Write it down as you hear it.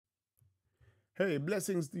Hey,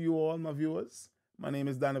 blessings to you all, my viewers. My name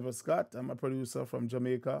is Daniel Scott. I'm a producer from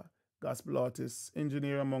Jamaica, gospel artist,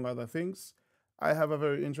 engineer, among other things. I have a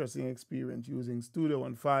very interesting experience using Studio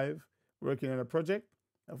One 5, working on a project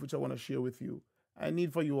of which I want to share with you. I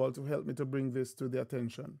need for you all to help me to bring this to the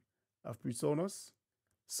attention of PreSonus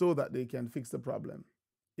so that they can fix the problem,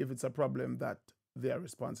 if it's a problem that they are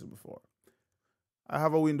responsible for. I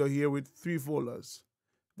have a window here with 3 folders.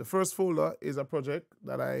 The first folder is a project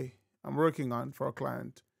that I'm working on for a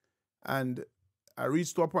client, and I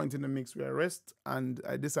reached to a point in the mix where I rest and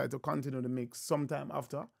I decided to continue the mix sometime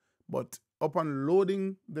after, but upon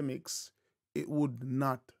loading the mix, it would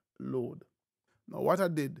not load. Now what I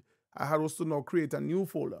did, I had also now create a new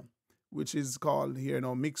folder, which is called here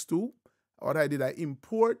now Mix 2. What I did, I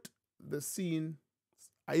import the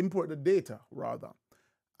data rather,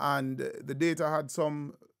 and the data had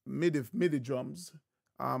some MIDI drums.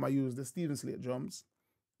 I used the Steven Slate drums,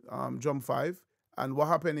 drum 5. And what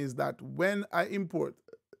happened is that when I import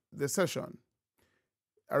the session,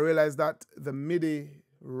 I realized that the MIDI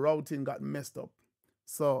routing got messed up.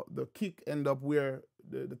 So the kick ended up where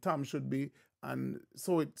the tom should be, and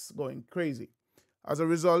so it's going crazy. As a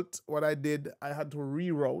result, what I did, I had to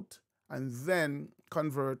reroute and then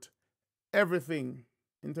convert everything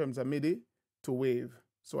in terms of MIDI to wave.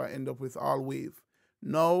 So I end up with all wave.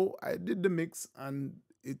 Now I did the mix and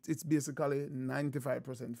it's basically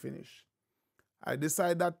 95% finished. I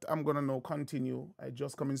decide that I'm gonna now continue. I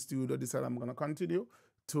just come in studio, decide I'm gonna continue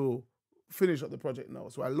to finish up the project now.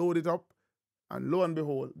 So I load it up, and lo and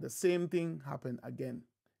behold, the same thing happened again.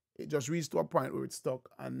 It just reached to a point where it's stuck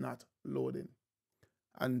and not loading.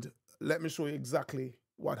 And let me show you exactly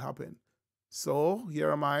what happened. So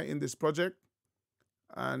here am I in this project,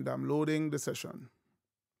 and I'm loading the session.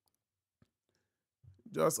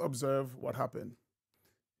 Just observe what happened.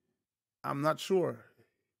 I'm not sure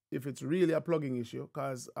if it's really a plugging issue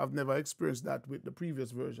because I've never experienced that with the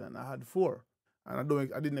previous version. I had 4, and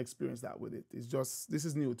I didn't experience that with it. It's just, this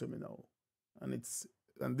is new to me now,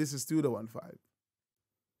 and this is Studio One 5.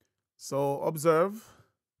 So observe,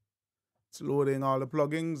 it's loading all the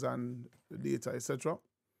plugins and the data, etc.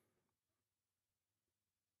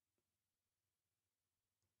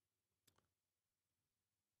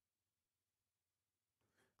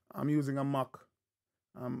 I'm using a Mac.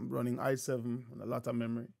 I'm running i7 and a lot of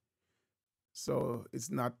memory. So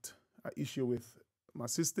it's not an issue with my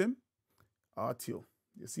system. RTO.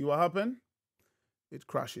 You see what happened? It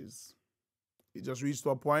crashes. It just reached to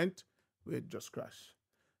a point where it just crashed.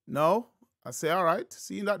 Now, I say, all right,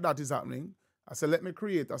 seeing that that is happening, I say, let me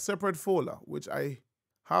create a separate folder, which I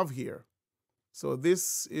have here. So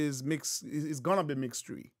this is gonna be mix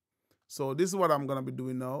 3. So this is what I'm gonna be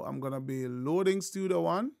doing now. I'm gonna be loading Studio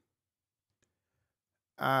One,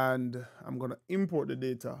 and I'm gonna import the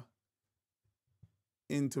data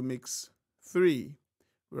into mix 3,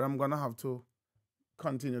 where I'm gonna have to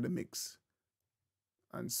continue the mix.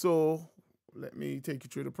 And so let me take you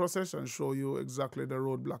through the process and show you exactly the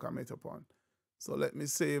roadblock I met upon. So let me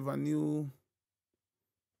save a new,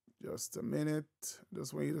 just a minute,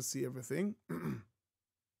 just want you to see everything.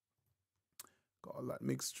 Call that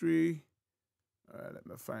mix 3. All right, let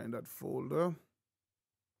me find that folder.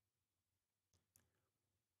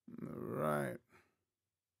 All right.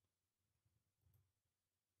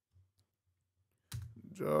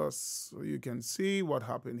 Just so you can see what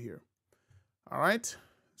happened here. All right.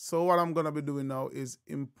 So what I'm going to be doing now is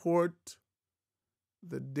import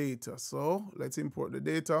the data. So let's import the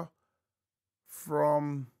data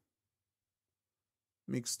from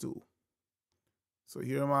Mix 2. So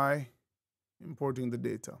here am I importing the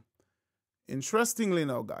data. Interestingly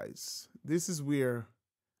now, guys, this is where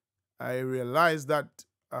I realized that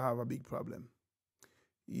I have a big problem.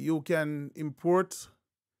 You can import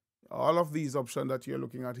all of these options that you're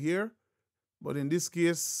looking at here, but in this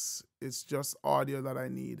case, it's just audio that I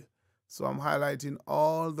need. So I'm highlighting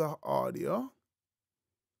all the audio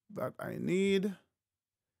that I need.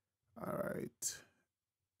 All right.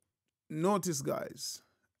 Notice, guys,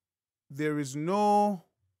 there is no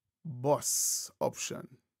bus option.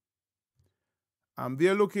 I'm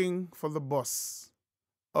there looking for the bus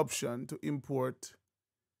option to import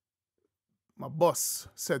my bus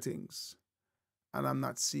settings, and I'm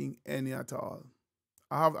not seeing any at all.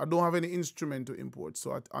 I don't have any instrument to import,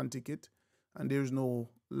 so I untick it, and there's no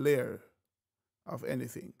layer of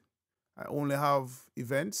anything. I only have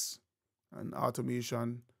events and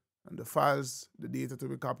automation and the files, the data to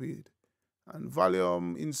be copied, and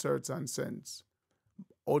volume, inserts, and sends.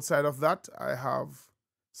 Outside of that, I have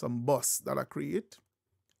some bus that I create,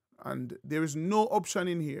 and there is no option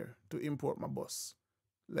in here to import my bus.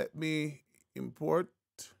 Let me import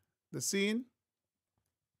the scene.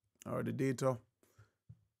 or the data.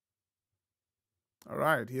 All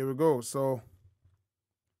right, here we go. So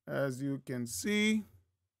as you can see,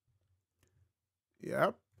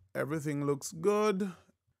 yep, everything looks good.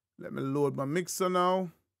 Let me load my mixer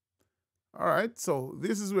now. All right, so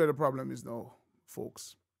this is where the problem is now,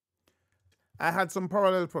 folks. I had some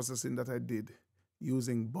parallel processing that I did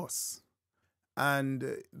using bus,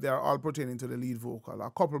 and they are all pertaining to the lead vocal. I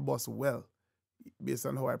couple bus well based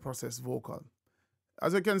on how I process vocal.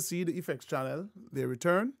 As you can see, the effects channel, they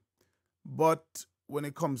return, but when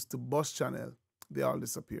it comes to bus channel, they all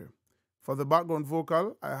disappear. For the background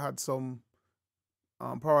vocal, I had some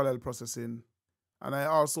parallel processing, and I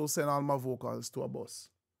also send all my vocals to a bus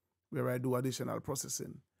where I do additional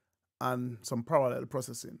processing and some parallel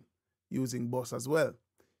processing using bus as well.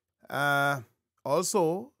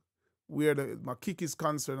 Also, where my kick is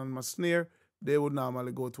concerned and my snare, they would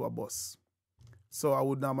normally go to a bus. So I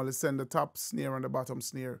would normally send the top snare and the bottom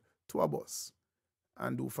snare to a bus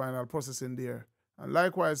and do final processing there. And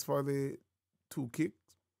likewise for the two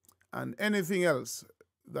kicks and anything else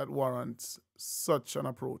that warrants such an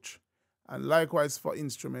approach. And likewise for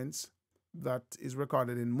instruments that is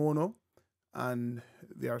recorded in mono and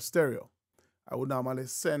they are stereo. I would normally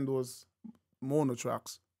send those mono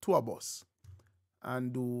tracks to a bus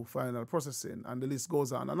and do final processing, and the list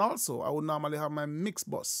goes on. And also, I would normally have my mix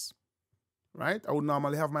bus, right? I would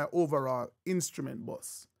normally have my overall instrument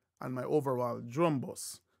bus and my overall drum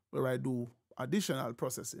bus where I do additional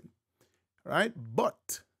processing, right?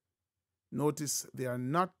 But notice they are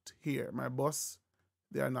not here. My bus,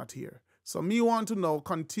 they are not here. So me want to now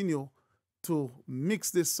continue to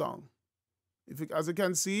mix this song. As you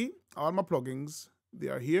can see, all my plugins, they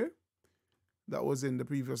are here. That was in the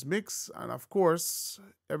previous mix. And of course,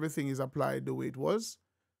 everything is applied the way it was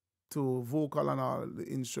to vocal and all the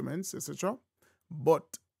instruments, etc.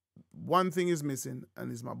 But one thing is missing, and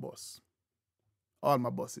is my bus. All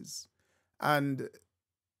my buses. And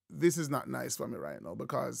this is not nice for me right now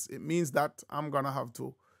because it means that I'm gonna have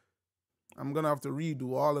to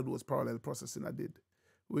redo all of those parallel processing I did,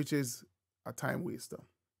 which is a time waster.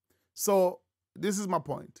 So this is my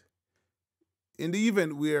point. In the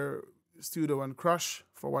event where Studio One crash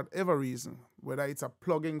for whatever reason, whether it's a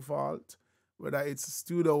plugging fault, whether it's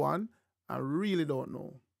Studio One, I really don't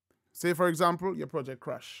know. Say for example, your project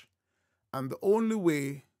crash, and the only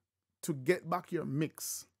way to get back your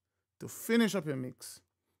mix, to finish up your mix,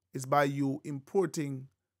 is by you importing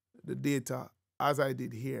the data as I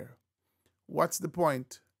did here. What's the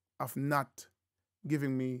point of not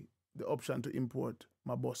giving me the option to import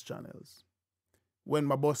my bus channels? When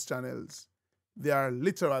my bus channels, they are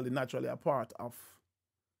literally, naturally a part of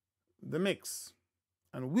the mix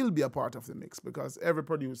and will be a part of the mix because every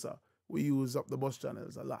producer will use up the bus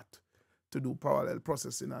channels a lot to do parallel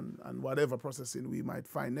processing and whatever processing we might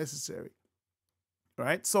find necessary.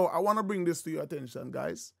 Right? So I want to bring this to your attention,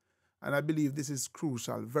 guys. And I believe this is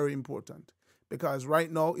crucial, very important, because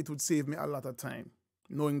right now it would save me a lot of time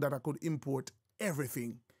knowing that I could import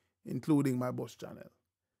everything, including my bus channel.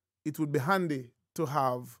 It would be handy to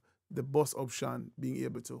have the bus option being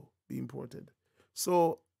able to be imported.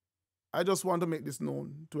 So I just want to make this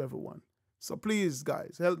known to everyone. So please,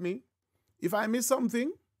 guys, help me. If I miss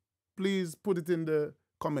something, please put it in the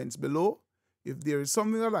comments below. If there is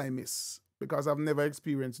something that I miss, because I've never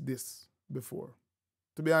experienced this before.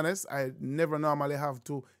 To be honest, I never normally have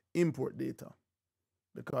to import data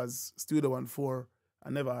because Studio One 4, I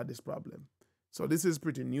never had this problem. So this is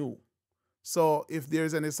pretty new. So if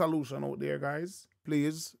there's any solution out there, guys,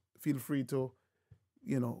 please feel free to,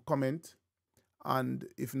 comment. And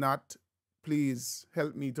if not, please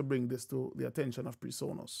help me to bring this to the attention of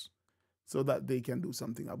PreSonus so that they can do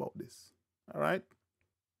something about this. All right?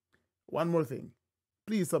 One more thing.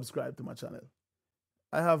 Please subscribe to my channel.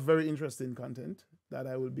 I have very interesting content that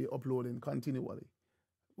I will be uploading continually.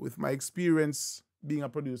 With my experience being a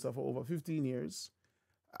producer for over 15 years,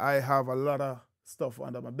 I have a lot of stuff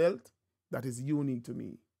under my belt that is unique to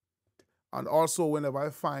me. And also, whenever I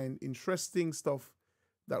find interesting stuff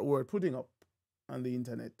that we're putting up on the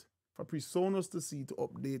internet for PreSonus to see to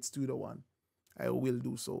update Studio One, I will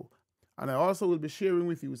do so. And I also will be sharing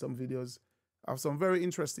with you some videos of some very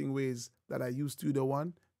interesting ways that I use Studio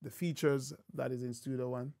One. The features that is in Studio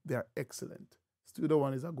One, they are excellent. Studio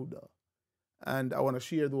One is a good deal. And I want to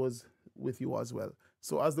share those with you as well.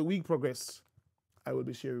 So as the week progresses, I will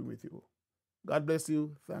be sharing with you. God bless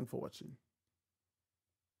you. Thanks for watching.